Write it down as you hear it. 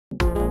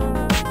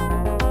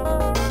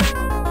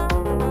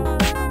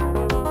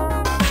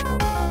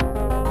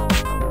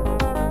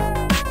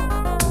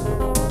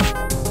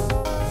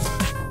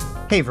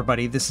Hey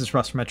everybody, this is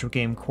Russ from Metro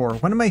Game Core.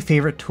 One of my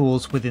favorite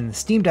tools within the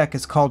Steam Deck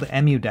is called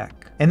EmuDeck,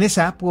 and this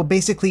app will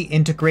basically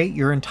integrate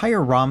your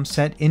entire ROM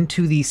set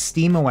into the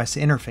SteamOS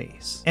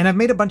interface. And I've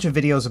made a bunch of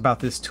videos about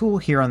this tool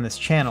here on this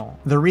channel.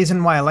 The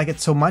reason why I like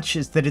it so much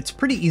is that it's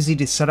pretty easy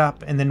to set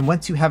up, and then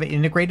once you have it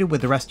integrated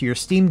with the rest of your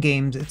Steam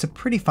games, it's a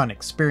pretty fun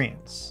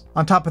experience.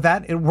 On top of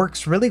that, it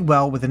works really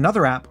well with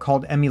another app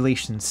called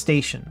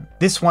EmulationStation.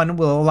 This one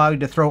will allow you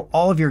to throw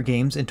all of your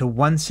games into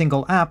one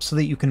single app so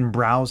that you can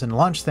browse and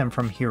launch them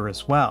from here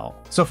as well.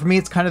 So for me,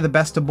 it's kind of the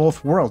best of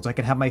both worlds. I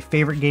can have my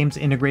favorite games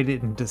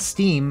integrated into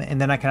Steam, and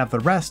then I can have the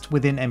rest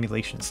within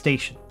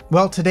EmulationStation.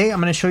 Well, today I'm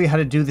going to show you how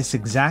to do this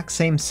exact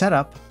same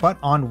setup, but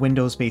on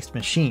Windows-based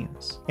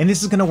machines. And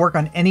this is going to work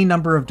on any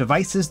number of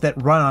devices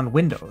that run on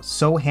Windows,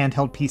 so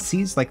handheld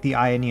PCs like the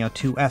Neo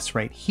 2S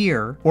right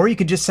here, or you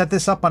could just set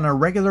this up on a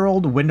regular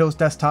old Windows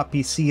desktop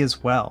PC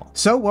as well.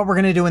 So what we're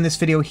going to do in this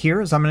video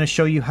here is I'm going to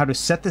show you how to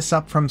set this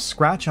up from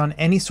scratch on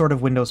any sort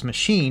of Windows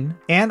machine,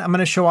 and I'm going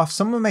to show off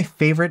some of my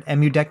favorite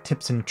EmuDeck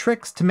tips and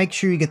tricks to make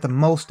sure you get the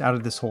most out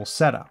of this whole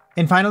setup.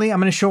 And finally, I'm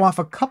going to show off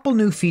a couple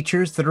new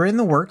features that are in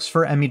the works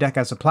for EmuDeck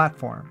as a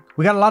platform.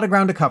 We got a lot of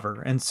ground to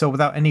cover, and so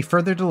without any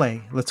further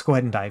delay, let's go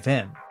ahead and dive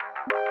in.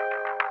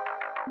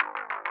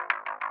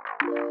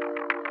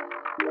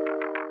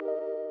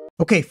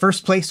 Okay,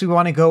 first place we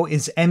want to go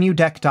is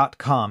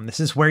EmuDeck.com. This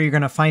is where you're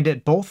going to find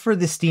it both for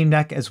the Steam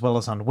Deck as well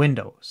as on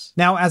Windows.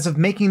 Now, as of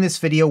making this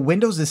video,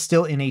 Windows is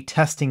still in a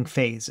testing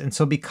phase, and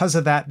so because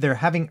of that, they're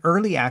having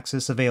early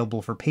access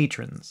available for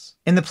patrons.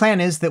 And the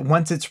plan is that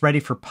once it's ready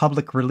for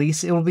public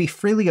release, it will be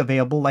freely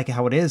available like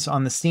how it is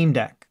on the Steam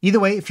Deck. Either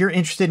way, if you're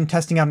interested in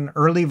testing out an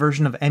early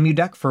version of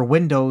EmuDeck for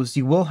Windows,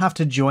 you will have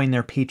to join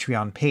their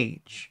Patreon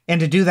page. And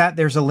to do that,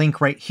 there's a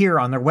link right here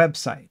on their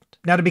website.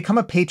 Now, to become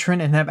a patron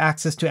and have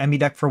access to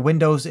EmuDeck for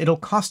Windows, it'll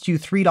cost you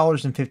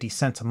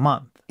 $3.50 a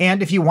month.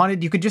 And if you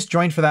wanted, you could just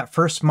join for that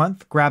first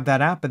month, grab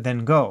that app, and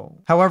then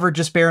go. However,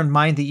 just bear in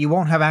mind that you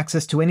won't have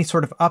access to any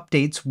sort of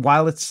updates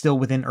while it's still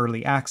within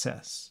early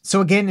access.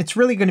 So again, it's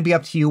really going to be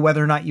up to you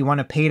whether or not you want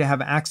to pay to have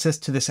access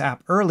to this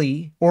app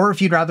early, or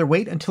if you'd rather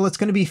wait until it's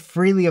going to be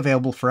freely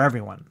available for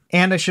everyone.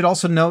 And I should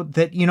also note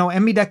that,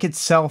 EmuDeck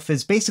itself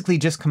is basically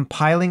just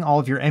compiling all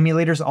of your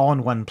emulators all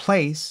in one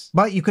place,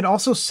 but you could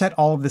also set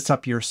all of this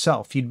up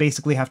yourself. You'd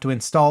basically have to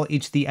install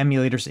each of the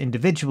emulators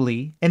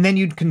individually, and then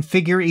you'd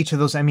configure each of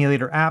those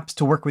emulator apps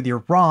to work with your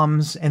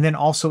ROMs, and then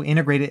also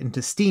integrate it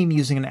into Steam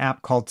using an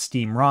app called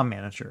Steam ROM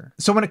Manager.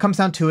 So when it comes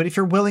down to it, if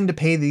you're willing to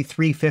pay the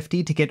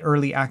 $3.50 to get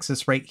early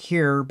access right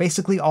here,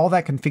 basically all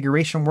that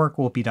configuration work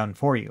will be done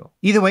for you.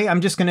 Either way,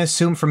 I'm just going to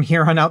assume from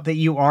here on out that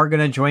you are going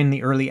to join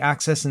the early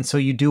access, and so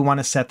you do want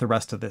to set the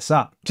rest of this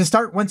up. To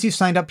start, once you've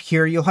signed up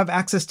here, you'll have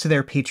access to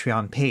their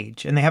Patreon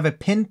page, and they have a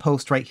pinned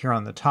post right here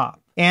on the top.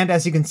 And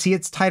as you can see,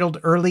 it's titled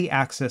Early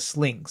Access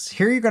Links.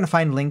 Here you're going to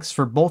find links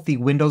for both the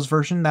Windows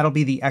version, that'll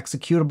be the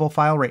executable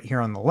file right here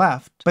on the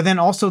left, but then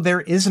also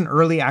there is an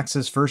early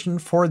access version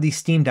for the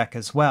Steam Deck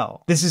as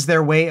well. This is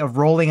their way of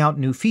rolling out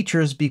new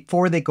features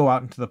before they go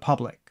out into the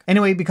public.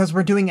 Anyway, because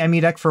we're doing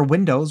EmuDeck for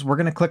Windows, we're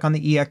going to click on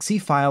the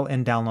exe file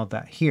and download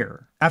that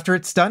here. After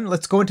it's done,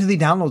 let's go into the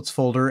Downloads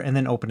folder and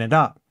then open it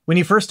up. When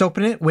you first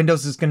open it,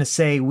 Windows is going to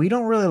say, we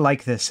don't really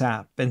like this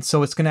app, and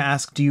so it's going to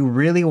ask, do you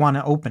really want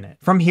to open it?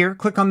 From here,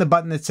 click on the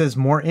button that says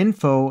More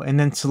Info, and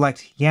then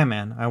select, yeah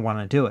man, I want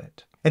to do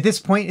it. At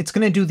this point, it's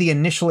going to do the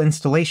initial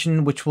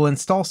installation, which will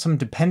install some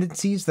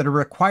dependencies that are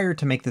required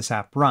to make this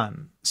app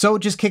run. So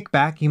just kick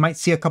back, you might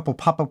see a couple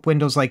pop-up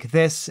windows like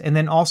this, and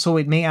then also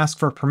it may ask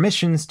for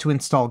permissions to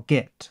install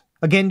Git.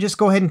 Again, just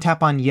go ahead and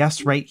tap on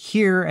yes right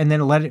here and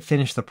then let it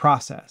finish the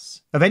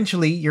process.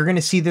 Eventually, you're going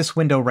to see this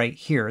window right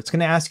here. It's going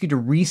to ask you to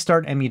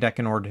restart EmuDeck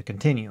in order to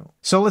continue.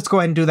 So let's go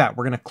ahead and do that.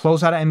 We're going to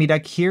close out of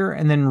EmuDeck here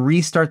and then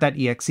restart that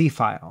exe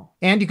file.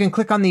 And you can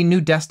click on the new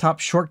desktop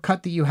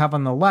shortcut that you have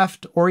on the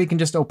left, or you can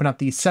just open up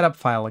the setup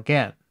file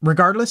again.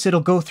 Regardless,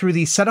 it'll go through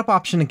the setup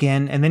option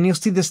again, and then you'll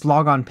see this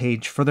logon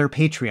page for their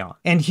Patreon.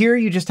 And here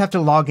you just have to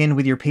log in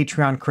with your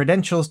Patreon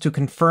credentials to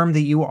confirm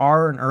that you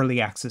are an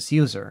early access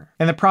user.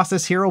 And the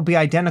process here will be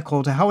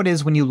identical to how it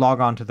is when you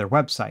log on to their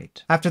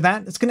website. After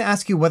that, it's going to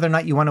ask you whether or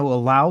not you want to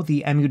allow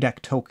the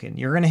EmuDeck token.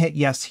 You're going to hit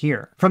yes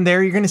here. From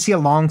there, you're going to see a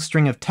long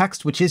string of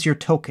text, which is your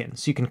token.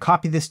 So you can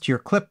copy this to your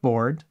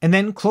clipboard, and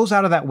then close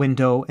out of that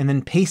window, and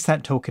then paste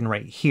that token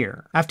right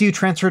here. After you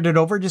transferred it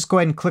over, just go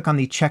ahead and click on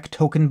the Check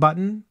Token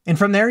button. And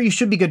from there, you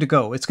should be good to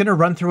go. It's going to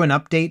run through an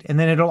update, and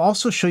then it'll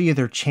also show you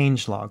their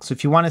changelog. So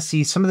if you want to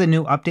see some of the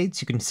new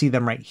updates, you can see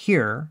them right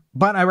here.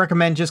 But I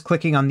recommend just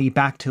clicking on the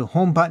Back to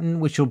Home button,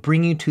 which will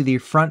bring you to the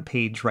front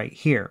page right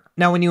here.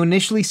 Now, when you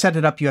initially set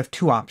it up, you have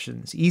two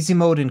options, Easy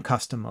Mode and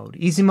Custom Mode.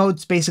 Easy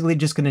Mode's basically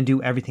just going to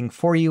do everything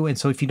for you, and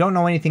so if you don't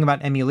know anything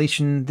about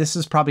emulation, this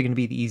is probably going to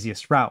be the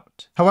easiest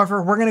route.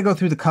 However, we're going to go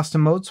through the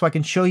Custom Mode so I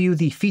can show you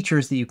the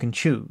features that you can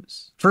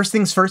choose. First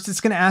things first,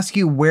 it's going to ask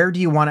you where do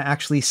you want to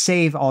actually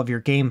save all of your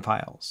game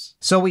files.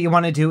 So what you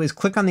want to do is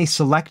click on the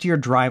Select Your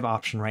Drive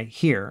option right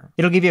here.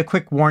 It'll give you a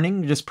quick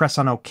warning, just press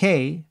on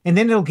OK, and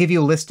then it'll give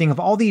you a list listing of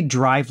all the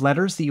drive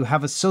letters that you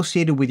have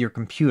associated with your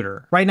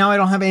computer. Right now I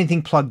don't have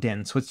anything plugged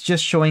in, so it's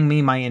just showing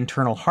me my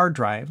internal hard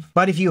drive.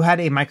 But if you had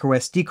a micro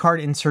SD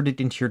card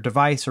inserted into your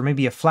device, or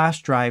maybe a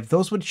flash drive,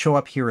 those would show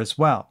up here as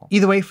well.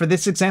 Either way, for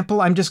this example,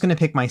 I'm just going to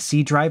pick my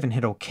C drive and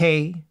hit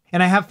OK.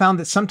 And I have found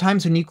that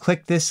sometimes when you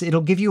click this, it'll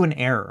give you an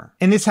error.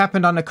 And this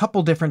happened on a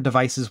couple different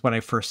devices when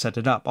I first set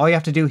it up. All you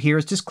have to do here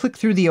is just click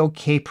through the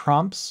OK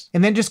prompts,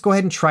 and then just go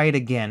ahead and try it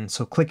again.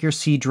 So click your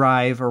C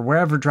drive or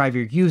wherever drive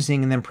you're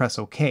using, and then press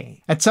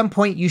OK. At some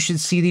point, you should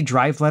see the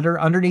drive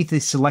letter underneath the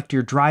Select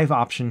Your Drive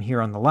option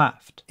here on the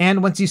left.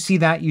 And once you see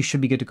that, you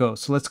should be good to go.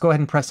 So let's go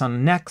ahead and press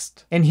on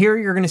Next. And here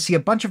you're going to see a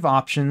bunch of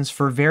options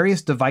for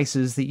various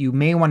devices that you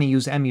may want to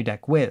use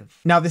EmuDeck with.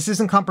 Now, this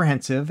isn't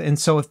comprehensive, and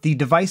so if the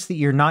device that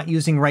you're not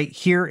using right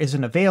here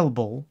isn't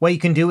available, what you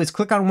can do is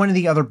click on one of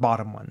the other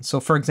bottom ones. So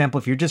for example,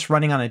 if you're just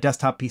running on a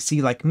desktop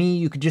PC like me,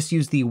 you could just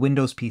use the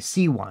Windows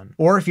PC one.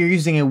 Or if you're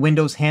using a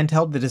Windows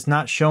handheld that is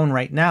not shown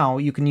right now,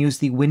 you can use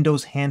the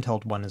Windows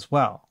handheld one as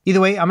well. Either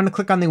way, I'm going to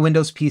click on the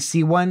Windows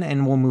PC one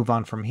and we'll move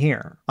on from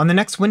here. On the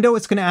next window,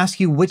 it's going to ask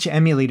you which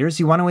emulators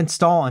you want to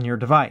install on your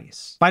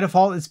device. By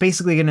default, it's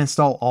basically going to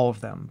install all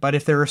of them, but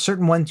if there are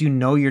certain ones you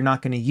know you're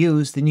not going to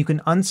use, then you can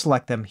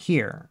unselect them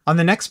here. On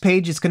the next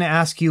page, it's going to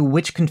ask you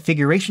which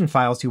configuration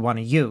files you want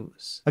to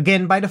use.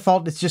 Again, by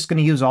default, it's just going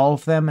to use all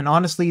of them, and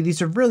honestly,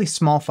 these are really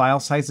small file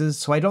sizes,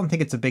 so I don't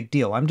think it's a big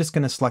deal. I'm just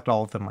going to select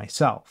all of them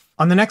myself.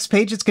 On the next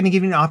page, it's going to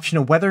give you an option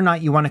of whether or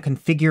not you want to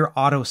configure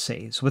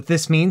autosaves. What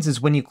this means is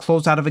when you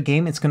close out of a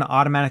game, it's going to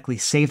automatically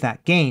save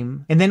that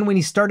game, and then when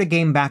you start a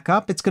game back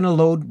up, it's going to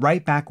load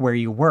right back where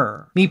you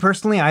were. Me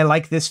personally, I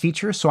like this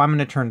feature, so I'm going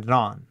to turn it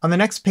on. On the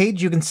next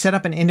page, you can set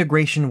up an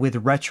integration with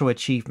Retro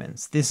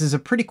Achievements. This is a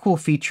pretty cool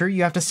feature.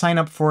 You have to sign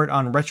up for it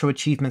on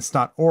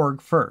retroachievements.org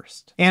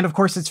first. And of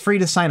course, it's free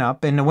to sign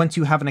up, and once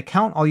you have an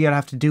account, all you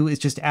have to do is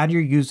just add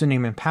your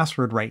username and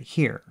password right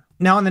here.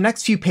 Now on the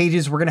next few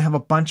pages, we're going to have a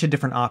bunch of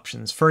different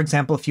options. For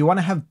example, if you want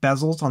to have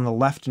bezels on the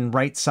left and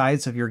right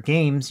sides of your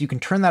games, you can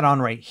turn that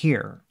on right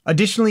here.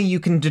 Additionally, you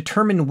can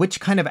determine which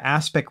kind of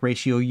aspect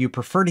ratio you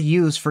prefer to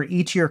use for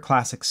each of your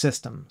classic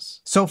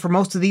systems. So for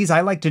most of these,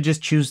 I like to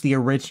just choose the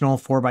original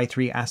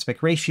 4:3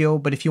 aspect ratio,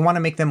 but if you want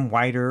to make them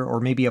wider or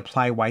maybe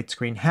apply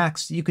widescreen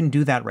hacks, you can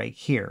do that right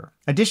here.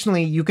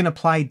 Additionally, you can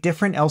apply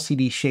different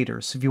LCD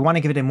shaders. So if you want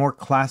to give it a more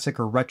classic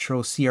or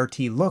retro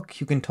CRT look,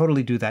 you can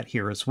totally do that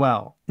here as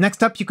well.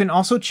 Next up, you can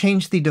also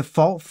change the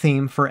default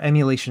theme for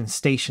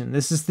EmulationStation.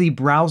 This is the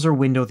browser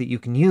window that you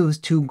can use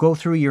to go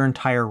through your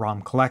entire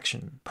ROM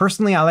collection.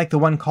 Personally, I like the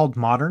one called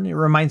Modern. It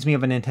reminds me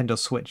of a Nintendo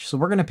Switch, so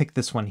we're going to pick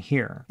this one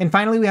here. And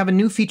finally, we have a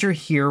new feature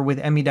here with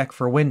EmuDeck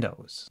for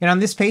Windows. And on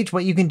this page,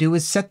 what you can do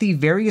is set the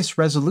various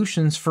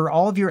resolutions for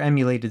all of your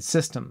emulated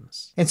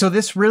systems. And so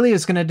this really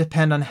is going to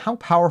depend on how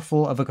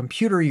powerful of a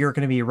computer you're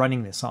going to be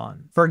running this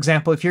on. For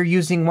example, if you're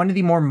using one of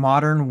the more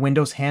modern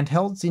Windows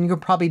handhelds, then you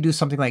could probably do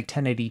something like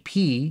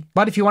 1080p.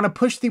 But if you want to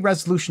push the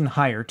resolution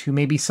higher to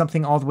maybe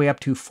something all the way up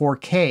to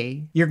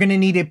 4K, you're going to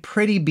need a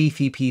pretty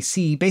beefy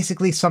PC,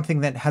 basically something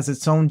that has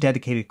its own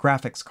dedicated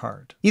graphics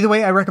card. Either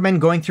way, I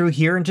recommend going through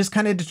here and just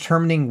kind of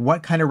determining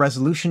what kind of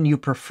resolution you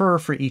prefer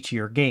for each of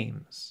your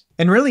games.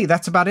 And really,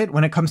 that's about it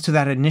when it comes to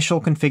that initial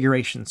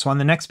configuration. So on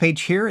the next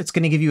page here, it's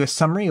going to give you a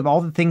summary of all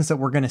the things that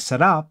we're going to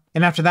set up.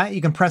 And after that,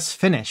 you can press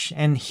Finish.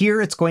 And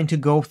here it's going to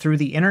go through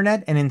the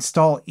internet and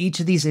install each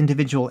of these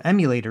individual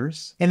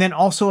emulators, and then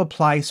also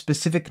apply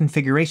specific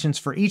configurations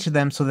for each of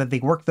them so that they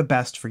work the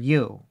best for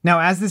you.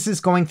 Now, as this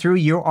is going through,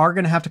 you are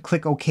going to have to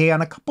click OK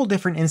on a couple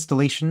different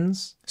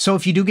installations. So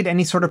if you do get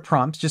any sort of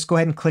prompts, just go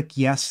ahead and click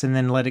yes and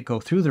then let it go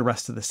through the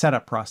rest of the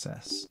setup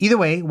process. Either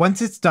way,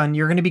 once it's done,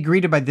 you're going to be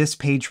greeted by this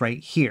page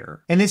right here.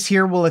 And this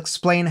here will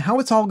explain how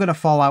it's all going to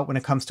fall out when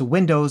it comes to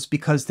Windows,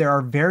 because there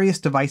are various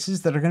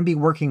devices that are going to be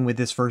working with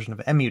this version of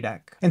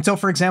EmuDeck. And so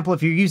for example,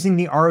 if you're using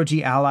the ROG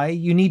Ally,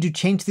 you need to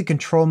change the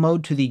control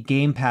mode to the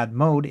gamepad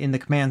mode in the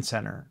command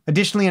center.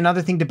 Additionally,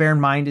 another thing to bear in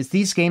mind is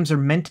these games are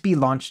meant to be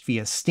launched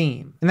via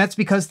Steam. And that's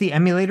because the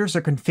emulators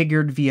are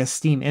configured via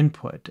Steam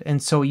input.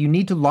 And so you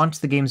need to launch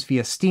the games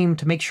via Steam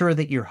to make sure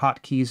that your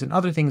hotkeys and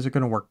other things are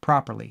going to work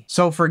properly.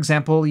 So for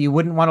example, you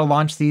wouldn't want to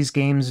launch these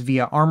games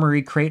via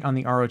Armory Crate on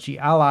the ROG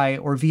Ally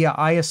or via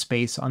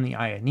ISpace on the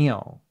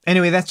Neo.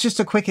 Anyway, that's just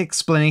a quick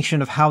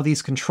explanation of how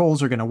these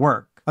controls are going to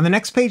work. On the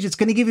next page, it's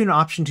going to give you an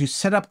option to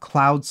set up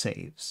cloud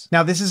saves.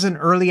 Now, this is an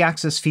early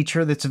access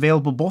feature that's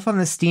available both on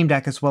the Steam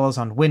Deck as well as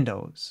on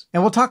Windows.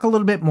 And we'll talk a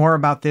little bit more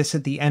about this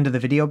at the end of the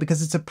video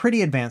because it's a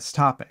pretty advanced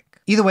topic.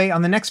 Either way,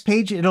 on the next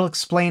page, it'll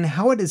explain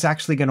how it is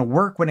actually going to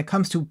work when it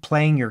comes to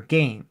playing your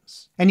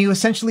games. And you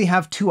essentially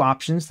have two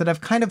options that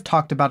I've kind of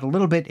talked about a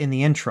little bit in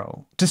the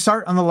intro. To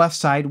start, on the left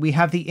side, we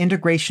have the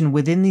integration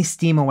within the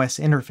SteamOS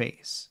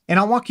interface. And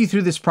I'll walk you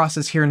through this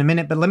process here in a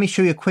minute, but let me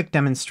show you a quick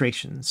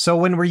demonstration. So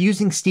when we're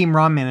using Steam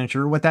ROM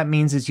Manager, what that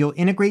means is you'll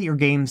integrate your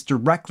games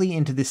directly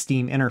into the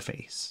Steam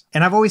interface.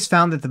 And I've always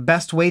found that the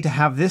best way to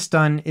have this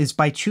done is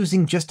by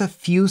choosing just a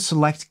few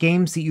select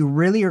games that you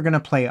really are going to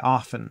play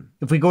often.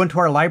 If we go into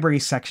our library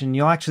section,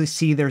 you'll actually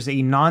see there's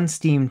a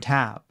non-Steam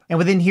tab. And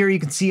within here, you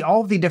can see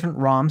all of the different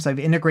ROMs I've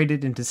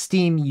integrated into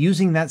Steam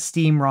using that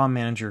Steam ROM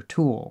Manager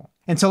tool.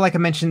 And so like I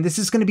mentioned, this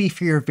is going to be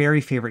for your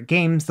very favorite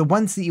games, the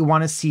ones that you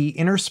want to see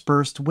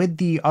interspersed with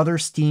the other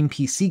Steam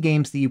PC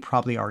games that you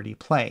probably already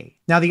play.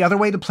 Now, the other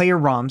way to play your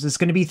ROMs is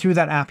going to be through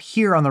that app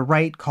here on the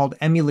right called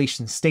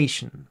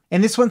EmulationStation.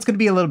 And this one's going to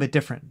be a little bit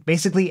different.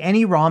 Basically,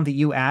 any ROM that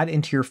you add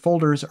into your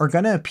folders are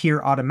going to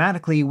appear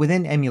automatically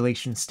within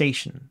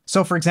EmulationStation.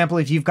 So for example,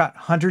 if you've got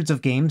hundreds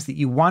of games that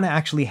you want to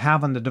actually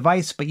have on the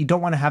device, but you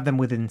don't want to have them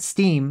within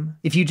Steam,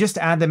 if you just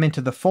add them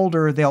into the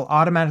folder, they'll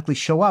automatically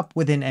show up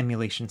within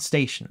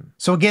EmulationStation.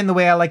 So again, the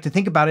way I like to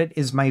think about it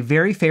is my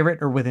very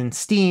favorite are within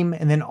Steam,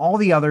 and then all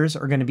the others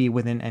are going to be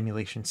within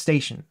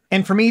EmulationStation.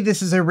 And for me,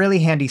 this is a really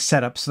handy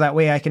setup, so that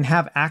way I can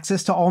have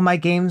access to all my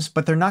games,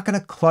 but they're not going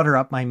to clutter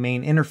up my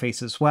main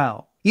interface as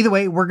well. Either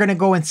way, we're going to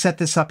go and set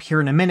this up here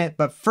in a minute,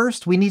 but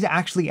first we need to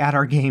actually add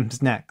our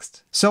games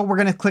next. So we're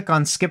going to click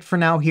on Skip for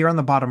Now here on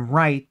the bottom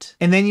right,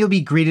 and then you'll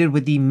be greeted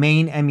with the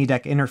main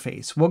EmuDeck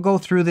interface. We'll go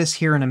through this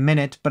here in a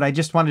minute, but I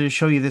just wanted to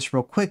show you this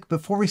real quick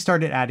before we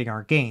started adding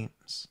our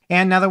games.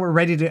 And now that we're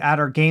ready to add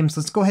our games,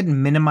 let's go ahead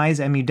and minimize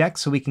EmuDeck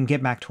so we can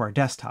get back to our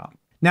desktop.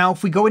 Now,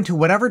 if we go into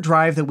whatever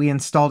drive that we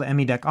installed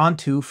EmuDeck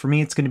onto, for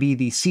me it's going to be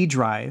the C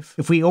drive.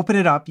 If we open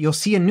it up, you'll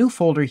see a new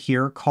folder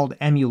here called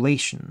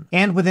Emulation.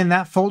 And within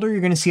that folder, you're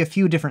going to see a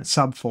few different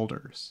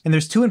subfolders. And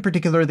there's two in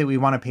particular that we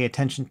want to pay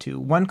attention to,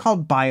 one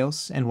called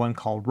BIOS and one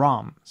called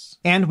ROMs.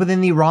 And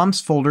within the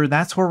ROMs folder,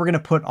 that's where we're going to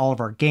put all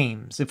of our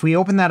games. If we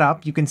open that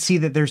up, you can see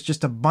that there's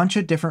just a bunch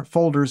of different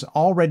folders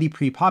already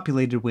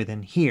pre-populated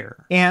within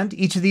here. And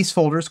each of these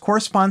folders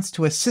corresponds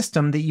to a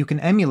system that you can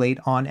emulate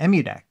on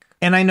EmuDeck.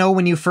 And I know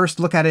when you first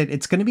look at it,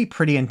 it's going to be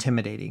pretty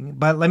intimidating,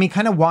 but let me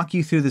kind of walk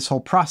you through this whole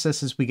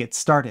process as we get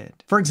started.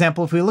 For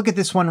example, if we look at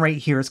this one right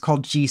here, it's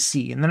called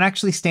GC, and that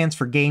actually stands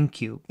for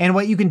GameCube. And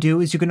what you can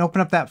do is you can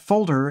open up that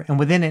folder, and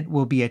within it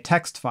will be a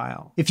text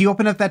file. If you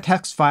open up that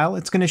text file,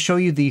 it's going to show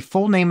you the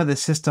full name of the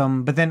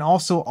system, but then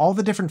also all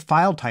the different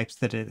file types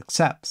that it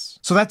accepts.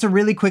 So that's a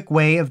really quick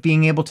way of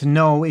being able to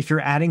know if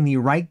you're adding the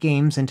right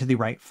games into the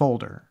right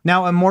folder.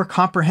 Now, a more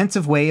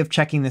comprehensive way of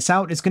checking this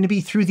out is going to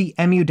be through the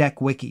EmuDeck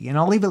wiki, and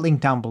I'll leave it linked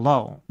down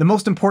below. The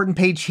most important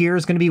page here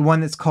is going to be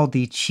one that's called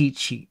the cheat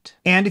sheet.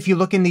 And if you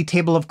look in the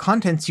table of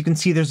contents, you can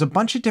see there's a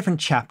bunch of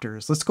different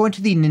chapters. Let's go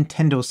into the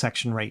Nintendo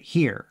section right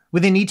here.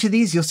 Within each of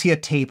these, you'll see a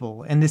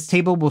table, and this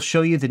table will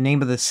show you the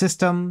name of the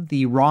system,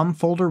 the ROM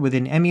folder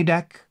within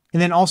EmuDeck,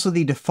 and then also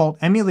the default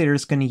emulator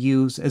it's going to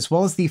use, as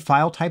well as the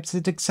file types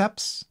it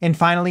accepts. And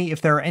finally,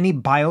 if there are any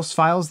BIOS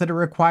files that it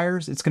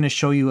requires, it's going to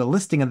show you a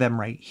listing of them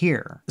right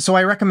here. So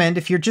I recommend,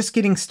 if you're just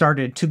getting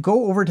started, to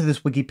go over to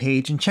this wiki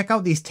page and check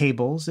out these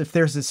tables. If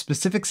there's a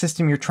specific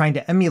system you're trying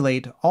to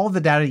emulate, all the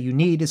data you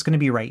need is going to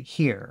be right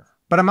here.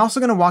 But I'm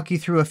also going to walk you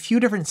through a few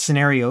different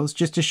scenarios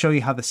just to show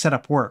you how the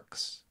setup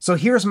works. So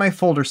here's my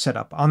folder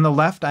setup. On the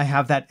left, I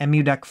have that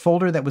EmuDeck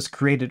folder that was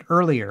created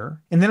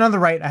earlier. And then on the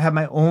right, I have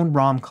my own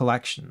ROM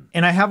collection.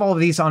 And I have all of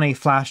these on a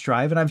flash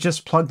drive, and I've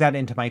just plugged that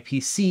into my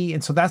PC.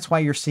 And so that's why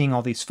you're seeing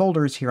all these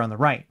folders here on the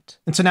right.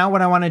 And so now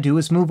what I want to do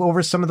is move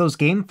over some of those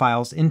game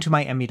files into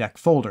my EmuDeck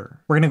folder.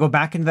 We're going to go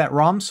back into that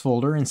ROMs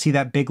folder and see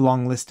that big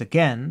long list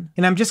again.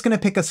 And I'm just going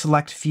to pick a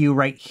select few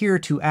right here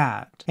to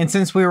add. And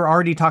since we were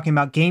already talking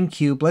about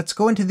GameCube, let's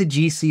go into the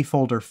GC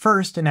folder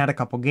first and add a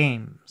couple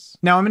games.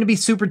 Now I'm going to be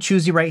super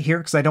choosy right here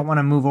because I don't want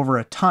to move over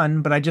a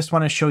ton, but I just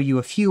want to show you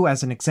a few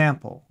as an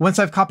example. Once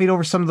I've copied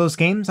over some of those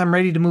games, I'm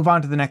ready to move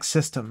on to the next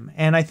system.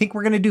 And I think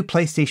we're going to do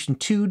PlayStation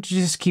 2 to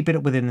just keep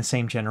it within the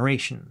same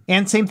generation.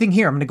 And same thing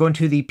here, I'm going to go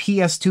into the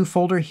PS2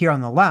 folder here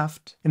on the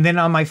left, and then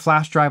on my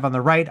flash drive on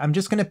the right, I'm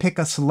just going to pick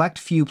a select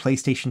few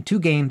PlayStation 2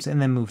 games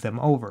and then move them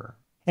over.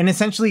 And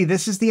essentially,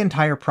 this is the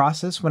entire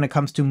process when it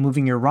comes to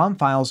moving your ROM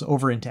files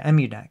over into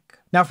EmuDeck.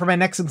 Now for my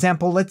next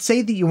example, let's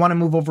say that you want to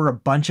move over a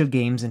bunch of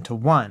games into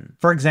one.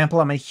 For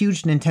example, I'm a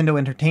huge Nintendo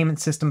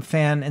Entertainment System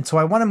fan, and so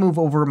I want to move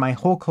over my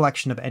whole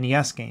collection of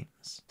NES games.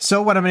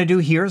 So what I'm going to do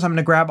here is I'm going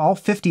to grab all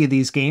 50 of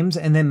these games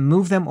and then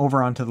move them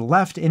over onto the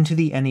left into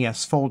the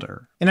NES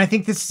folder. And I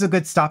think this is a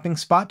good stopping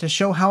spot to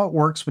show how it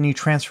works when you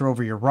transfer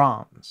over your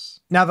ROMs.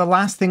 Now the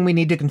last thing we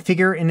need to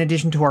configure in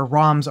addition to our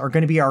ROMs are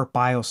going to be our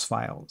BIOS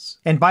files.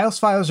 And BIOS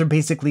files are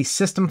basically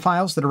system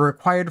files that are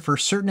required for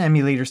certain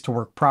emulators to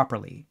work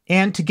properly.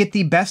 And to get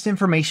the best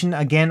information,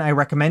 again, I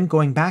recommend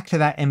going back to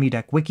that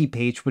EmuDeck wiki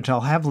page, which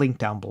I'll have linked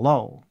down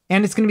below.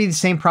 And it's going to be the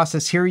same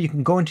process here. You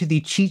can go into the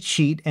cheat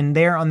sheet, and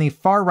there on the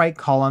far right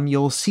column,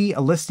 you'll see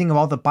a listing of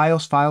all the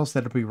BIOS files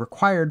that will be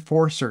required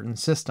for certain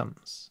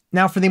systems.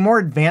 Now for the more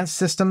advanced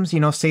systems,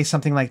 say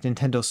something like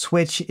Nintendo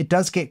Switch, it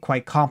does get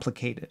quite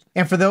complicated.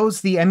 And for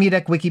those, the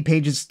EmuDeck wiki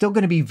page is still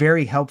going to be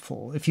very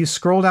helpful. If you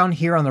scroll down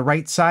here on the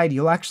right side,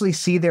 you'll actually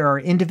see there are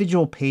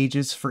individual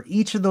pages for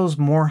each of those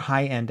more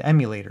high-end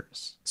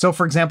emulators. So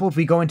for example, if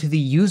we go into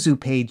the Yuzu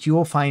page, you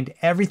will find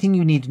everything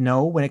you need to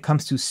know when it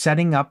comes to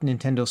setting up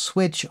Nintendo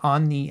Switch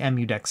on the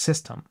EmuDeck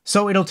system.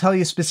 So it'll tell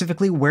you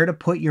specifically where to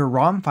put your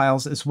ROM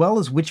files as well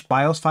as which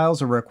BIOS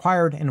files are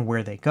required and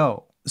where they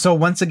go. So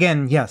once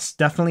again, yes,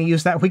 definitely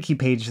use that wiki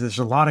page. There's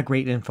a lot of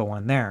great info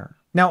on there.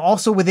 Now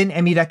also within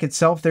EmuDeck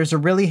itself, there's a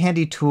really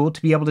handy tool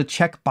to be able to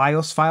check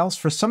BIOS files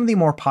for some of the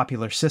more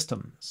popular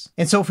systems.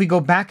 And so if we go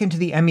back into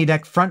the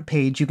EmuDeck front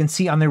page, you can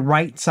see on the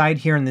right side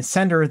here in the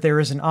center, there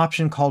is an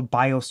option called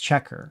BIOS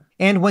Checker.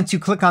 And once you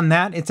click on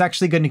that, it's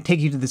actually going to take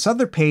you to this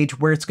other page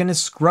where it's going to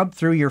scrub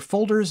through your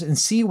folders and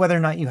see whether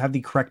or not you have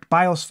the correct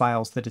BIOS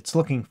files that it's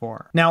looking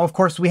for. Now, of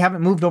course, we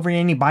haven't moved over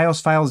any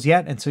BIOS files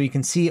yet, and so you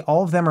can see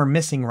all of them are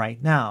missing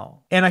right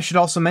now. And I should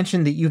also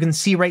mention that you can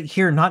see right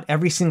here, not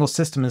every single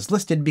system is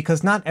listed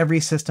because not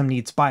every system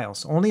needs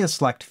BIOS, only a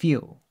select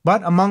few.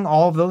 But among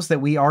all of those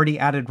that we already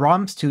added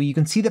ROMs to, you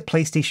can see that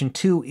PlayStation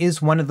 2 is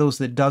one of those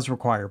that does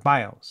require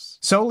BIOS.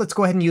 So let's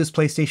go ahead and use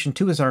PlayStation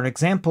 2 as our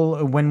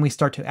example when we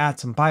start to add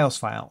some BIOS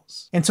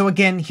files. And so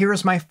again, here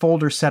is my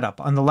folder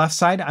setup. On the left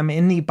side, I'm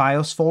in the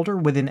BIOS folder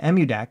within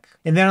EmuDeck.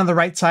 And then on the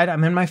right side,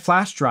 I'm in my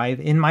flash drive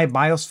in my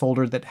BIOS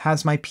folder that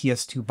has my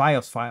PS2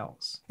 BIOS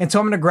files. And so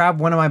I'm going to grab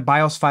one of my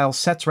BIOS file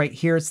sets right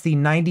here. It's the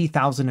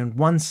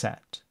 90,001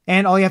 set.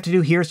 And all you have to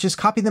do here is just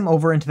copy them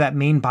over into that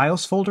main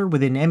BIOS folder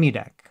within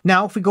EmuDeck.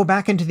 Now, if we go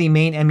back into the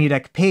main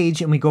EmuDeck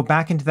page and we go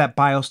back into that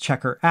BIOS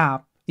Checker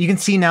app, you can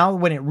see now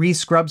when it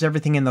rescrubs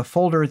everything in the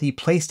folder, the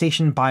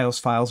PlayStation BIOS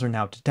files are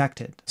now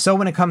detected. So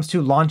when it comes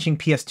to launching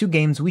PS2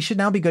 games, we should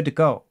now be good to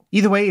go.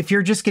 Either way, if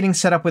you're just getting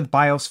set up with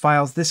BIOS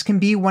files, this can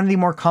be one of the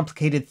more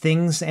complicated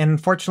things, and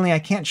unfortunately I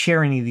can't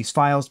share any of these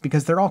files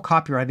because they're all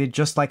copyrighted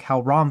just like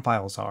how ROM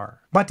files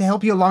are. But to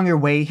help you along your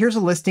way, here's a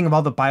listing of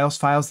all the BIOS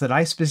files that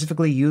I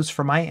specifically use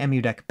for my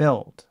EmuDeck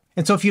build.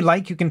 And so if you'd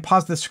like, you can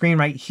pause the screen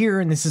right here,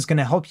 and this is going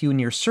to help you in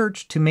your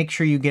search to make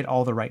sure you get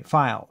all the right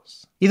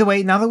files. Either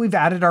way, now that we've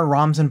added our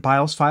ROMs and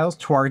BIOS files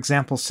to our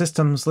example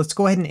systems, let's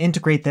go ahead and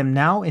integrate them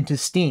now into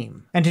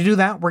Steam. And to do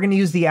that, we're going to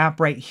use the app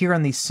right here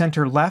on the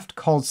center left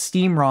called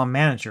Steam ROM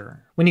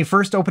Manager. When you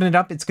first open it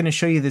up, it's going to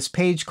show you this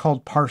page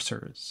called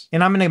Parsers.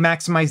 And I'm going to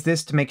maximize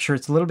this to make sure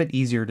it's a little bit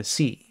easier to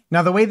see.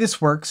 Now the way this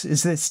works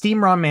is that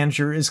Steam ROM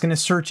Manager is going to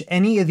search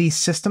any of these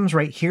systems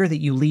right here that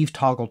you leave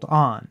toggled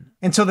on.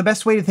 And so the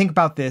best way to think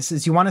about this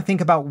is you want to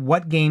think about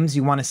what games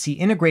you want to see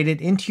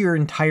integrated into your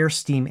entire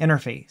Steam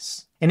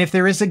interface. And if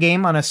there is a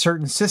game on a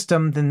certain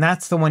system, then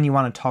that's the one you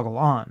want to toggle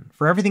on.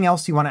 For everything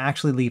else, you want to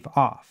actually leave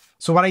off.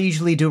 So what I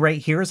usually do right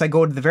here is I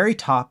go to the very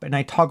top and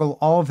I toggle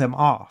all of them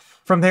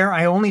off. From there,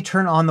 I only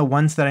turn on the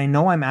ones that I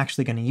know I'm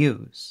actually going to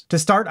use. To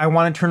start, I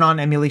want to turn on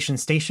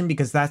EmulationStation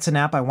because that's an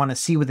app I want to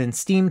see within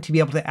Steam to be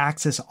able to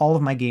access all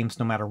of my games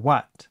no matter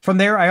what. From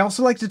there, I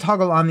also like to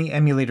toggle on the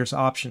emulators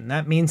option.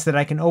 That means that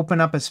I can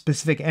open up a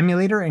specific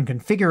emulator and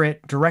configure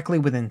it directly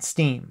within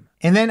Steam.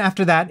 And then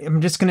after that,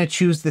 I'm just going to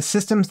choose the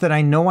systems that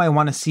I know I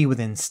want to see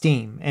within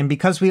Steam. And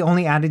because we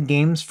only added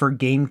games for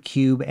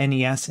GameCube,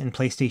 NES, and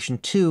PlayStation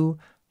 2,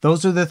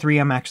 those are the three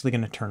I'm actually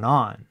going to turn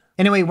on.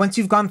 Anyway, once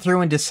you've gone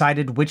through and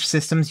decided which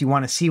systems you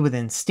want to see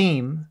within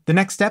Steam, the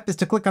next step is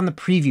to click on the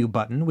preview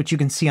button, which you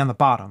can see on the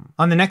bottom.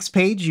 On the next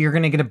page, you're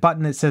going to get a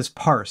button that says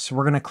Parse.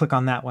 We're going to click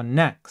on that one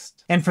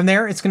next. And from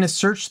there, it's going to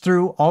search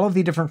through all of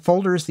the different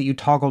folders that you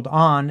toggled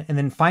on and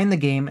then find the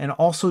game and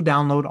also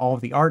download all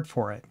of the art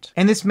for it.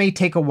 And this may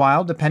take a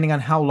while depending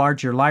on how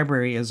large your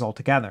library is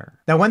altogether.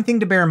 Now, one thing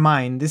to bear in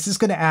mind, this is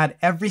going to add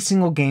every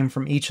single game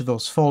from each of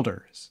those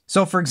folders.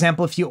 So for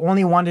example, if you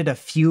only wanted a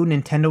few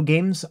Nintendo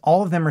games,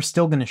 all of them are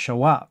still going to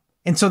show up.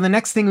 And so the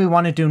next thing we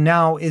want to do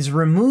now is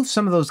remove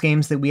some of those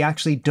games that we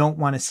actually don't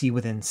want to see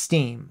within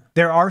Steam.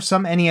 There are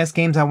some NES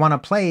games I want to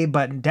play,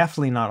 but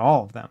definitely not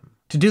all of them.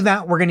 To do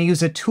that, we're going to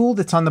use a tool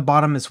that's on the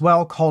bottom as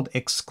well called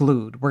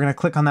Exclude. We're going to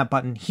click on that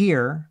button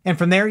here. And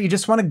from there, you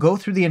just want to go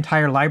through the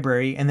entire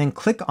library and then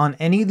click on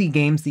any of the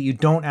games that you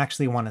don't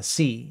actually want to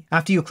see.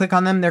 After you click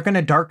on them, they're going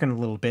to darken a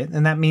little bit,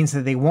 and that means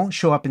that they won't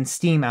show up in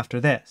Steam after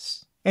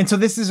this. And so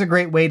this is a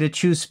great way to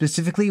choose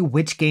specifically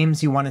which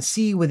games you want to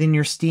see within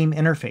your Steam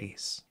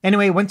interface.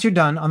 Anyway, once you're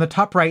done, on the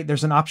top right,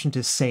 there's an option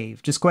to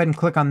save. Just go ahead and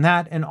click on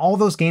that, and all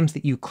those games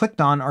that you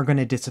clicked on are going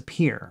to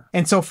disappear.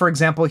 And so for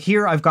example,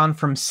 here I've gone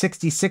from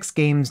 66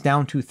 games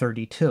down to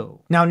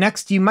 32. Now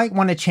next, you might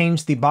want to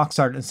change the box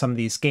art in some of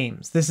these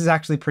games. This is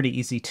actually pretty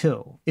easy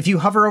too. If you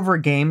hover over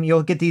a game,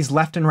 you'll get these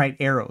left and right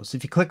arrows.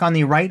 If you click on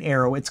the right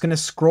arrow, it's going to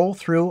scroll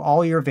through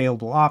all your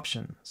available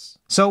options.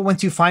 So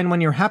once you find one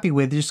you're happy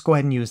with, just go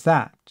ahead and use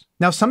that.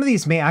 Now some of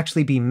these may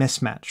actually be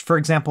mismatched. For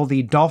example,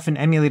 the Dolphin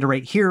emulator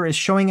right here is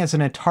showing as an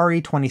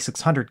Atari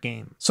 2600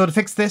 game. So to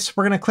fix this,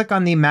 we're going to click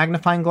on the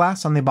magnifying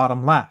glass on the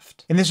bottom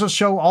left. And this will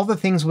show all the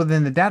things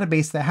within the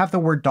database that have the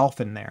word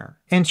Dolphin there.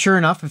 And sure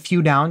enough, a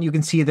few down, you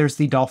can see there's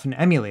the Dolphin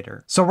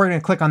emulator. So we're going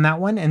to click on that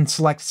one and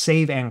select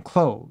Save and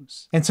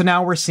Close. And so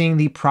now we're seeing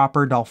the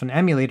proper Dolphin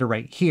emulator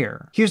right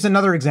here. Here's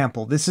another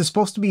example. This is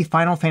supposed to be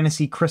Final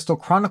Fantasy Crystal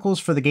Chronicles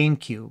for the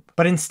GameCube,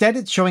 but instead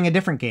it's showing a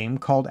different game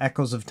called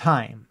Echoes of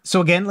Time.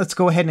 So again, let's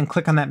go ahead and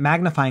click on that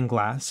magnifying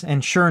glass,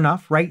 and sure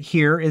enough, right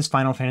here is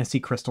Final Fantasy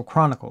Crystal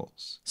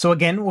Chronicles. So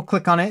again, we'll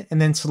click on it and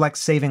then select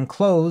Save and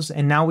Close,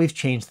 and now we've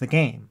changed the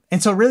game.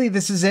 And so really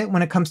this is it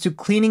when it comes to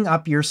cleaning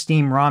up your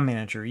Steam ROM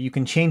Manager. You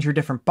can change your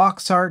different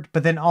box art,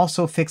 but then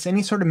also fix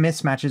any sort of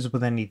mismatches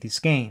with any of these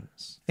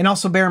games. And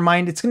also bear in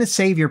mind, it's going to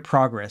save your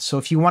progress. So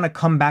if you want to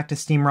come back to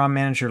Steam ROM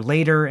Manager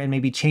later and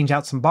maybe change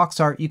out some box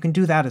art, you can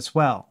do that as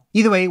well.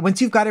 Either way, once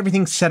you've got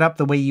everything set up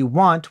the way you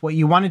want, what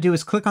you want to do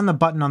is click on the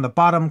button on the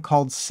bottom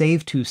called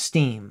Save to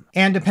Steam.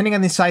 And depending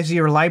on the size of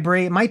your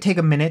library, it might take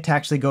a minute to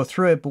actually go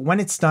through it, but when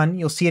it's done,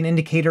 you'll see an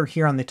indicator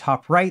here on the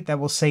top right that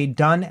will say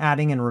Done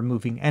Adding and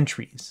Removing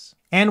Entries.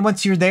 And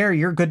once you're there,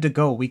 you're good to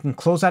go. We can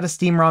close out of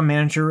Steam ROM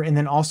Manager and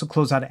then also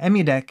close out of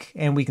EmuDeck,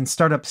 and we can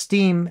start up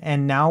Steam,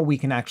 and now we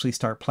can actually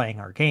start playing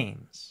our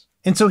games.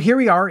 And so here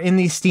we are in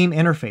the Steam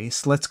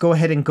interface. Let's go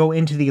ahead and go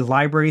into the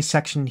library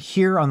section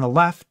here on the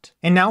left.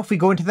 And now if we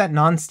go into that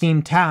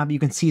non-Steam tab, you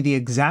can see the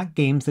exact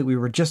games that we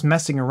were just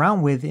messing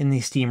around with in the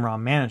Steam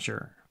ROM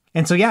Manager.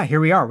 And so yeah, here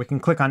we are. We can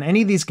click on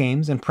any of these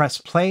games and press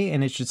play,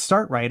 and it should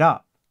start right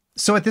up.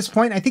 So at this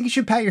point, I think you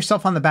should pat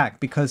yourself on the back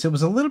because it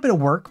was a little bit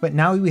of work, but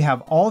now we have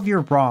all of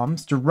your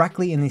ROMs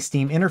directly in the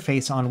Steam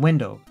interface on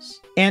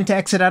Windows. And to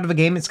exit out of a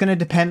game, it's going to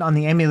depend on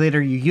the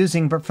emulator you're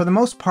using, but for the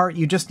most part,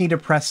 you just need to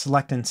press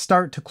Select and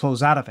Start to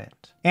close out of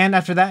it. And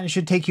after that, it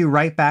should take you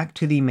right back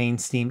to the main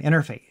Steam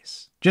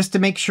interface. Just to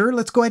make sure,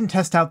 let's go ahead and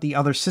test out the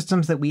other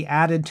systems that we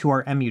added to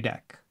our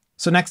EmuDeck.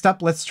 So next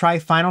up, let's try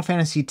Final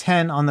Fantasy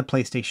X on the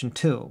PlayStation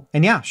 2.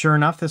 And yeah, sure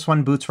enough, this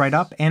one boots right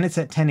up, and it's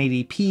at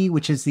 1080p,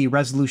 which is the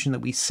resolution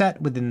that we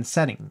set within the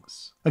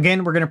settings.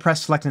 Again, we're going to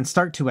press Select and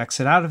Start to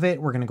exit out of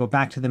it. We're going to go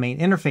back to the main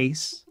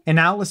interface. And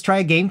now let's try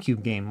a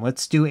GameCube game.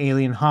 Let's do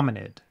Alien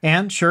Hominid.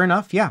 And sure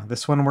enough, yeah,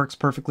 this one works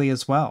perfectly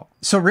as well.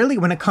 So really,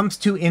 when it comes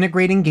to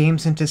integrating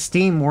games into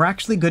Steam, we're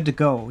actually good to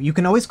go. You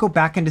can always go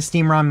back into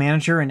Steam ROM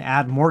Manager and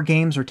add more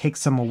games or take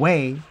some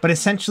away, but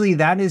essentially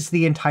that is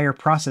the entire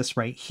process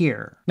right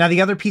here. Now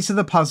the other piece of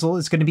the puzzle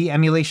is going to be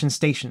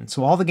EmulationStation.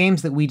 So all the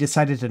games that we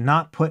decided to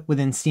not put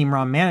within Steam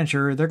ROM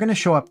Manager, they're going to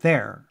show up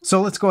there.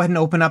 So let's go ahead and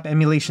open up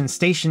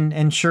EmulationStation,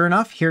 and sure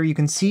enough, here you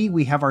can see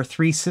we have our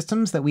 3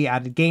 systems that we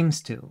added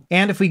games to.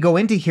 And if we go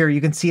into here,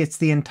 you can see it's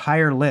the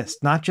entire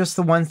list, not just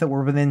the ones that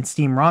were within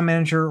Steam ROM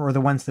Manager or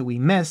the ones that we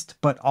missed,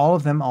 but all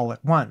of them all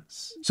at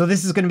once. So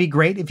this is going to be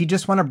great if you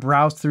just want to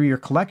browse through your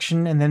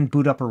collection and then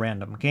boot up a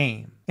random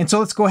game. And so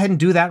let's go ahead and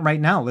do that right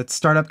now. Let's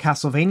start up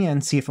Castlevania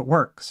and see if it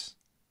works.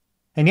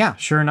 And yeah,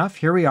 sure enough,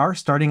 here we are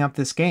starting up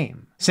this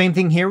game. Same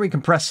thing here, we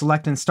can press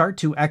Select and Start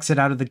to exit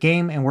out of the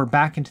game, and we're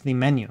back into the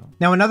menu.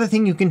 Now another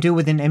thing you can do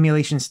within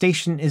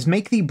EmulationStation is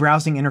make the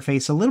browsing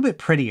interface a little bit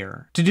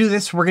prettier. To do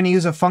this, we're going to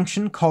use a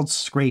function called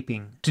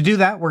scraping. To do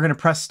that, we're going to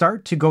press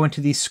Start to go into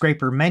the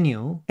scraper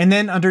menu, and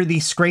then under the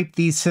Scrape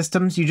These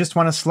Systems, you just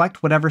want to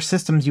select whatever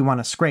systems you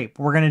want to scrape.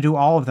 We're going to do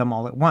all of them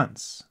all at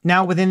once.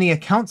 Now within the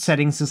account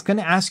settings, it's going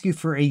to ask you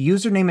for a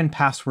username and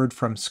password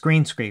from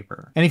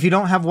Screenscraper. And if you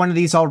don't have one of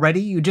these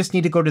already, you just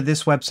need to go to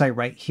this website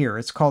right here.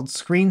 It's called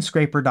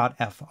Screenscraper.fr.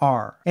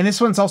 And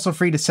this one's also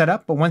free to set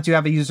up, but once you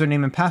have a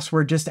username and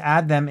password, just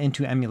add them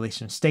into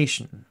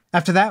EmulationStation.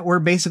 After that, we're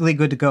basically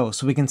good to go,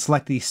 so we can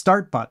select the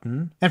Start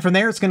button, and from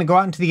there it's going to go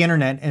out into the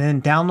internet and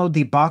then download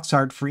the box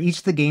art for each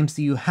of the games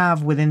that you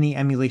have within the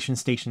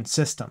EmulationStation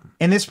system.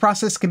 And this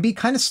process can be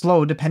kind of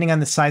slow depending on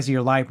the size of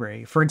your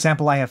library. For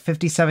example, I have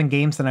 57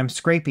 games that I'm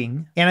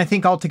scraping, and I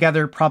think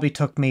altogether it probably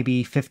took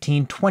maybe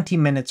 15-20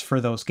 minutes for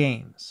those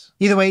games.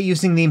 Either way,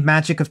 using the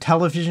magic of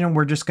television,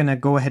 we're just going to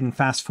go ahead and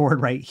fast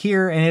forward right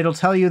here, and it'll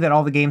tell you that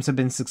all the games have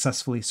been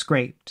successfully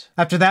scraped.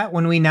 After that,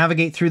 when we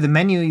navigate through the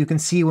menu, you can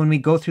see when we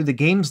go through the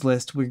games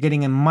list, we're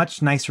getting a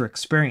much nicer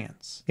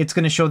experience. It's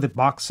going to show the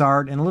box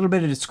art and a little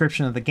bit of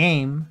description of the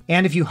game,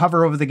 and if you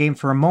hover over the game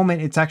for a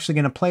moment, it's actually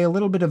going to play a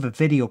little bit of a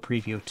video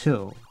preview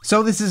too.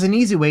 So this is an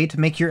easy way to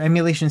make your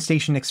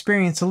EmulationStation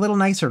experience a little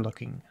nicer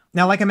looking.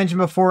 Now, like I mentioned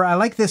before, I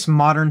like this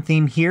modern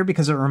theme here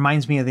because it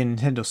reminds me of the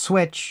Nintendo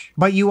Switch,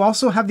 but you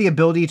also have the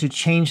ability to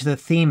change the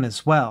theme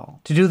as well.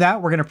 To do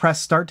that, we're going to press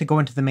Start to go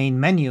into the main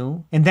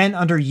menu, and then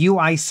under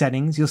UI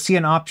settings, you'll see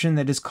an option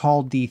that is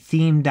called the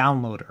Theme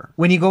Downloader.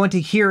 When you go into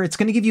here, it's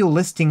going to give you a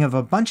listing of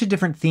a bunch of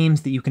different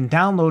themes that you can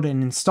download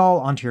and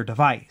install onto your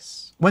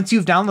device. Once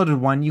you've downloaded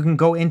one, you can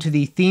go into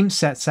the theme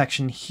set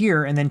section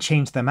here and then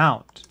change them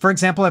out. For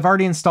example, I've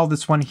already installed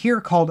this one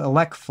here called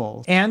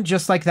Electful, and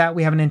just like that,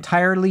 we have an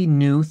entirely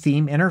new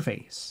theme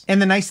interface.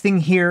 And the nice thing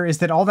here is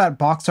that all that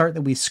box art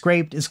that we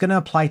scraped is going to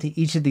apply to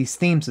each of these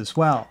themes as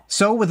well.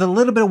 So with a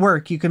little bit of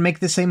work, you can make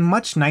this a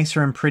much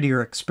nicer and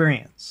prettier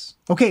experience.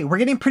 Okay, we're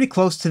getting pretty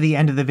close to the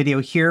end of the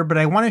video here, but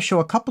I want to show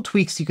a couple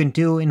tweaks you can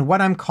do in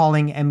what I'm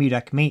calling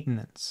EmuDeck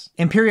maintenance.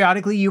 And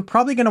periodically, you're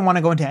probably going to want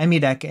to go into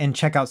EmuDeck and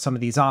check out some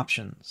of these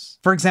options.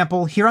 For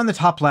example, here on the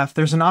top left,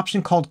 there's an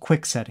option called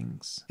Quick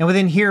Settings. And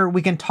within here,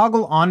 we can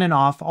toggle on and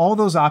off all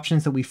those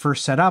options that we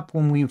first set up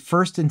when we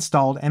first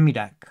installed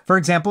EmuDeck. For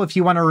example, if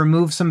you want to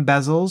remove some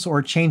bezels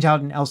or change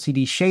out an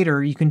LCD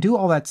shader, you can do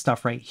all that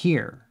stuff right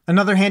here.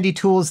 Another handy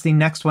tool is the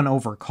next one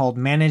over, called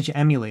Manage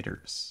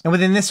Emulators. And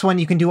within this one,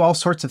 you can do all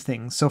sorts of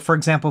things. So for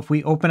example, if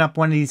we open up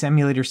one of these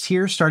emulators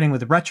here, starting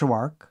with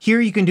RetroArch,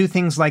 here you can do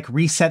things like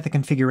reset the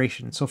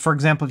configuration. So for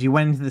example, if you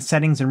went into the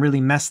settings and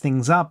really messed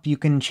things up, you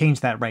can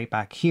change that right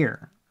back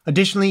here.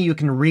 Additionally, you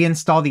can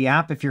reinstall the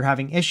app if you're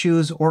having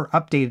issues or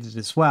update it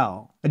as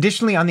well.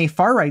 Additionally, on the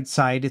far right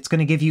side, it's going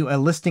to give you a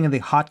listing of the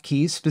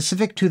hotkeys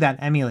specific to that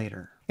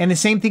emulator. And the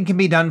same thing can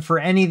be done for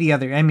any of the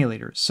other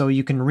emulators, so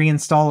you can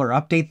reinstall or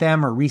update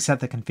them or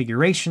reset the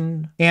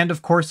configuration. And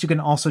of course, you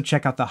can also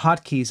check out the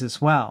hotkeys as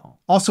well.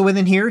 Also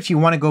within here, if you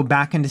want to go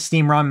back into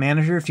Steam ROM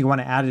Manager, if you want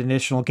to add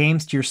additional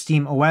games to your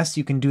Steam OS,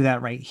 you can do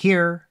that right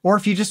here. Or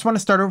if you just want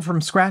to start over from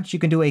scratch, you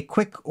can do a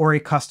quick or a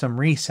custom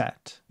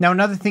reset. Now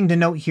another thing to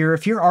note here,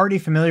 if you're already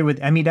familiar with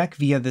EmuDeck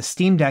via the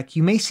Steam Deck,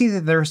 you may see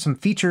that there are some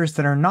features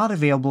that are not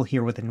available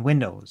here within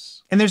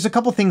Windows. And there's a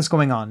couple things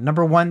going on.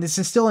 Number one, this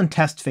is still in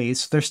test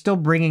phase, so they're still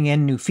bringing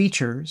in new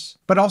features.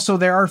 But also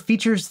there are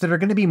features that are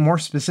going to be more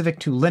specific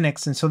to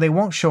Linux, and so they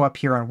won't show up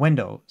here on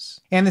Windows.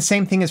 And the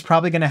same thing is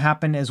probably going to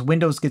happen as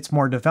Windows gets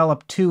more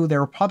developed too. There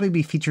will probably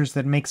be features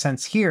that make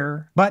sense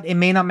here, but it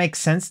may not make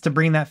sense to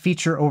bring that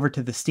feature over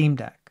to the Steam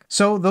Deck.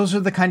 So those are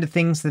the kind of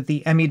things that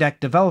the EmuDeck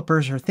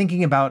developers are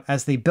thinking about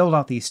as they build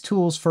out these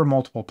tools for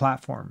multiple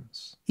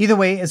platforms. Either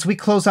way, as we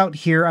close out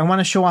here, I want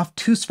to show off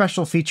two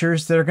special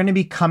features that are going to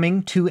be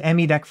coming to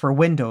EmuDeck for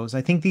Windows.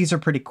 I think these are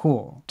pretty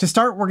cool. To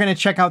start, we're going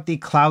to check out the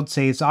Cloud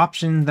Saves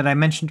option that I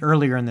mentioned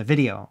earlier in the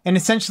video. And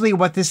essentially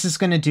what this is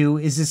going to do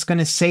is it's going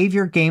to save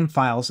your game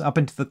files up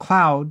into the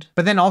cloud,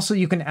 but then also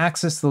you can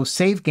access those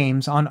save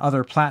games on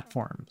other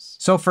platforms.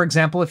 So for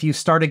example, if you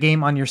start a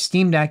game on your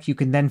Steam Deck, you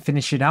can then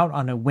finish it out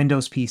on a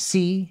Windows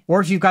PC, or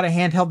if you've got a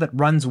handheld that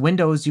runs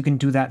Windows, you can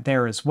do that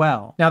there as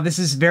well. Now this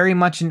is very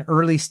much in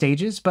early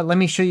stages, but let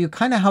me show you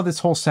kind of how this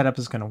whole setup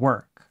is going to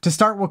work. To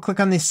start, we'll click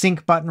on the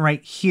sync button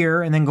right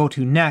here and then go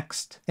to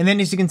next. And then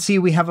as you can see,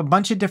 we have a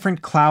bunch of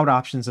different cloud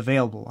options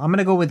available. I'm going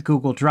to go with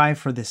Google Drive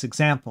for this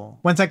example.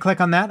 Once I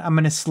click on that, I'm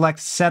going to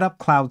select Setup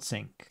Cloud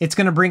Sync. It's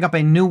going to bring up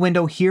a new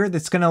window here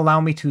that's going to allow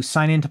me to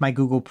sign into my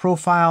Google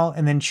profile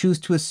and then choose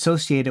to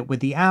associate it with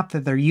the app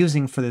that they're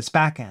using for this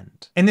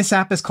backend. And this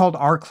app is called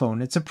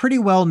rclone. It's a pretty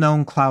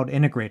well-known cloud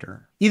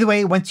integrator. Either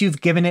way, once you've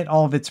given it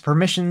all of its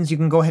permissions, you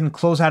can go ahead and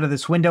close out of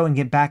this window and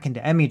get back into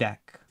EmuDeck.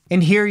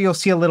 And here you'll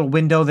see a little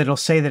window that'll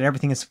say that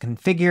everything is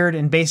configured,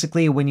 and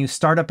basically when you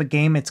start up a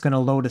game, it's going to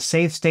load a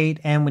save state,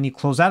 and when you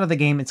close out of the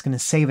game, it's going to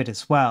save it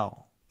as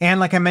well.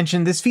 And like I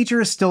mentioned, this feature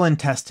is still in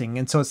testing,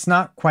 and so it's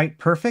not quite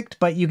perfect,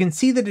 but you can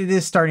see that it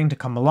is starting to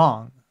come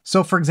along.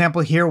 So for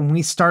example here, when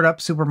we start up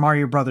Super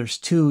Mario Bros.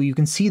 2, you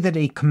can see that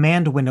a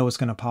command window is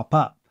going to pop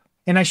up.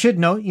 And I should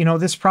note,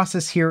 this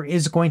process here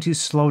is going to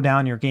slow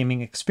down your gaming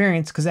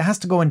experience because it has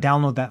to go and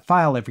download that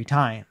file every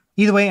time.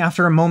 Either way,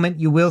 after a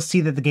moment, you will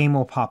see that the game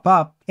will pop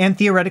up, and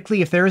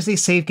theoretically, if there is a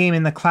save game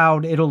in the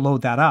cloud, it'll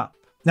load that up.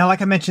 Now, like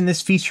I mentioned,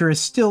 this feature is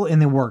still in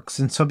the works,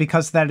 and so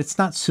because of that, it's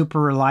not super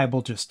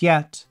reliable just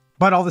yet,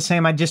 but all the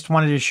same, I just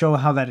wanted to show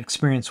how that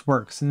experience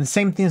works, and the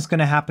same thing is going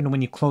to happen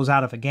when you close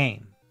out of a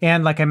game.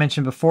 And like I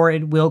mentioned before,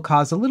 it will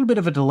cause a little bit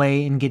of a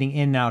delay in getting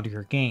in and out of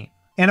your game.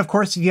 And of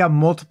course, if you have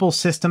multiple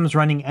systems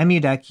running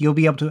EmuDeck, you'll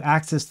be able to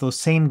access those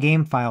same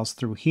game files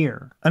through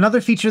here.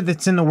 Another feature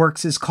that's in the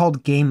works is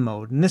called Game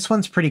Mode, and this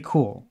one's pretty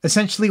cool.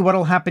 Essentially,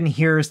 what'll happen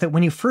here is that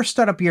when you first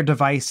start up your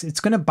device,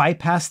 it's going to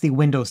bypass the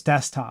Windows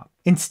desktop.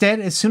 Instead,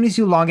 as soon as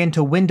you log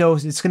into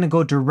Windows, it's going to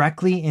go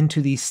directly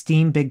into the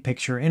Steam Big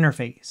Picture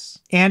interface.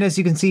 And as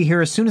you can see here,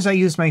 as soon as I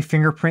used my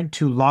fingerprint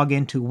to log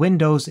into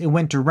Windows, it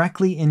went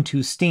directly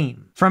into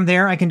Steam. From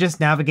there, I can just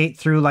navigate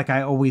through like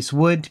I always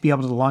would to be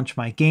able to launch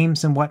my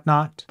games and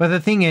whatnot. But the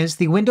thing is,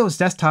 the Windows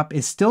desktop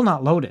is still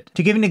not loaded.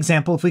 To give an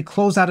example, if we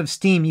close out of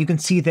Steam, you can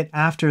see that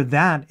after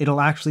that,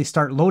 it'll actually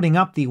start loading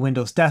up the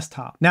Windows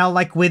desktop. Now,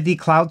 like with the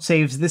cloud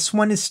saves, this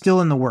one is still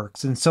in the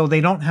works, and so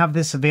they don't have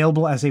this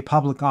available as a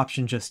public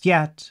option just yet.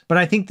 But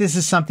I think this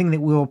is something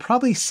that we will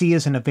probably see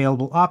as an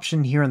available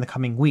option here in the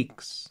coming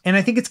weeks. And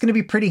I think it's going to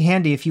be pretty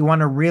handy if you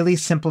want to really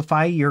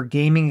simplify your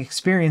gaming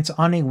experience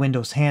on a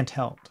Windows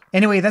handheld.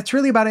 Anyway, that's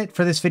really about it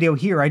for this video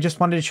here. I just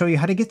wanted to show you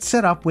how to get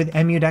set up with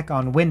EmuDeck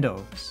on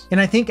Windows.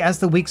 And I think as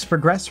the weeks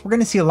progress, we're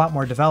going to see a lot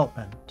more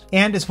development.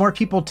 And as more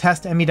people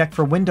test EmuDeck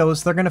for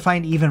Windows, they're going to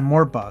find even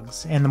more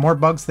bugs. And the more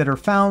bugs that are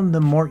found,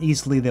 the more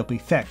easily they'll be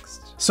fixed.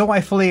 So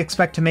I fully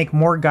expect to make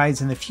more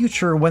guides in the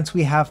future once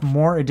we have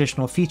more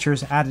additional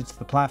features added to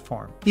the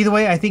platform. Either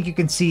way, I think you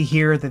can see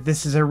here that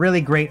this is a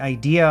really great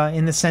idea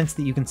in the sense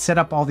that you can set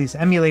up all these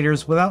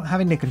emulators without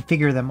having to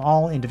configure them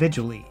all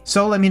individually.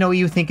 So let me know what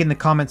you think in the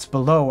comments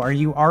below. Are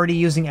you already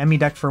using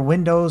EmuDeck for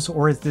Windows,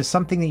 or is this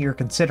something that you're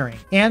considering?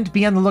 And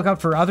be on the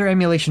lookout for other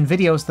emulation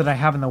videos that I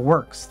have in the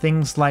works,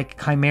 things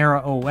like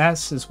Chimera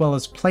OS, as well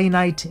as Play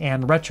Night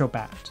and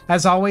Retrobat.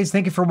 As always,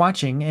 thank you for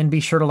watching, and be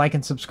sure to like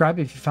and subscribe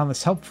if you found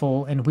this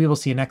helpful, and we will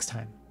see you next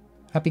time.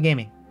 Happy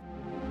gaming!